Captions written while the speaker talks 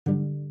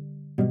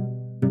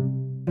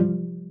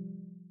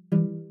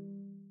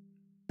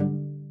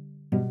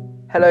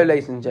Hello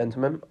ladies and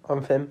gentlemen,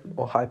 I'm Finn,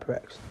 or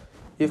HyperX.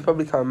 You've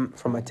probably come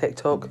from my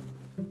TikTok,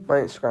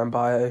 my Instagram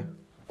bio,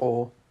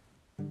 or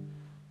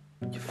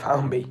you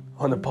found me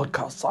on a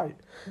podcast site,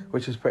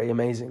 which is pretty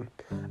amazing.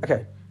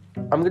 Okay,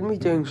 I'm going to be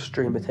doing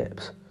streamer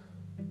tips.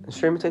 And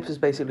streamer tips is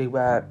basically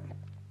where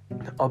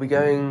I'll be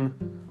going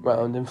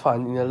around and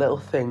finding the little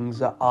things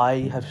that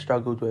I have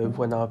struggled with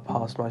when I've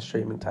passed my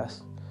streaming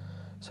test.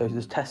 So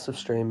there's tests of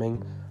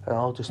streaming, and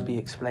I'll just be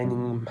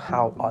explaining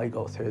how I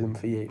got through them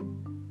for you.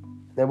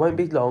 They won't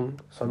be long,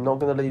 so I'm not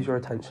going to lose your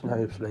attention,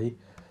 hopefully.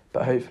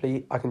 But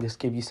hopefully, I can just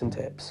give you some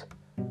tips.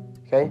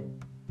 Okay?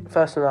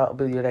 First one out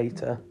will be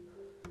later.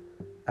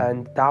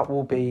 And that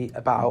will be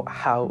about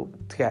how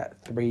to get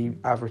 3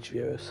 average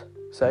viewers.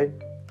 So,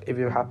 if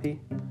you're happy,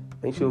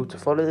 make sure to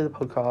follow the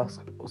podcast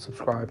or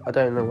subscribe. I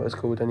don't know what it's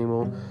called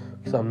anymore,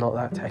 because I'm not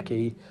that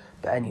techie.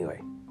 But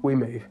anyway, we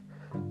move.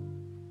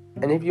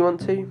 And if you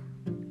want to,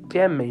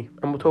 DM me,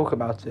 and we'll talk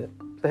about it.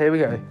 So here we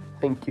go.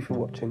 Thank you for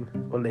watching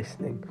or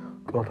listening.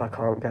 God, I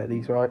can't get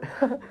these right.